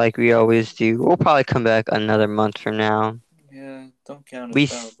know, like we always do, we'll probably come back another month from now. Yeah, don't count We,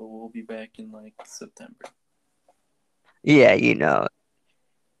 us out, but we'll be back in like September. yeah,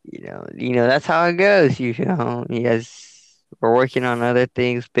 that's how it goes. You guys, we're working on other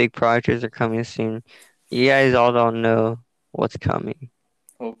things. Big projects are coming soon. You guys all don't know what's coming.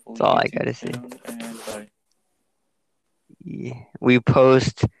 Hopefully, That's all I YouTube gotta say. soon, and bye. Yeah. We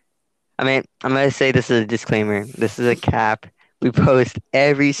post. I mean, I'm gonna say this is a disclaimer. This is a cap. We post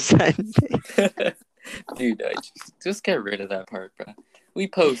every Sunday. Dude, just get rid of that part, bro. We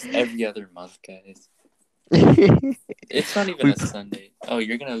post every other month, guys. It's not even we a Sunday. Oh,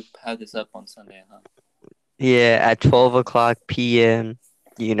 you're gonna have this up on Sunday, huh? Yeah, at 12 o'clock p.m.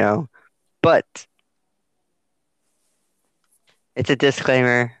 But it's a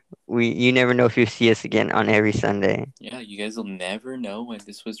disclaimer. You never know if you see us again on every Sunday. Yeah, you guys will never know when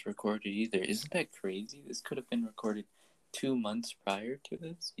this was recorded either. Isn't that crazy? This could have been recorded 2 months prior to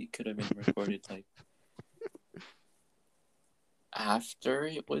this. It could have been recorded like after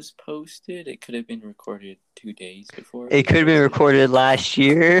it was posted. It could have been recorded 2 days before it It was could have been posted. recorded last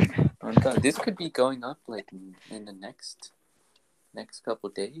year. I'm done. This could be going up like in the next couple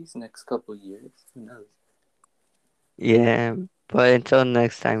days, next couple years. Who knows? Yeah, but until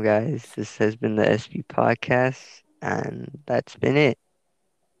next time, guys, this has been the SB Podcast, and that's been it.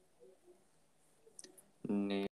 Nah.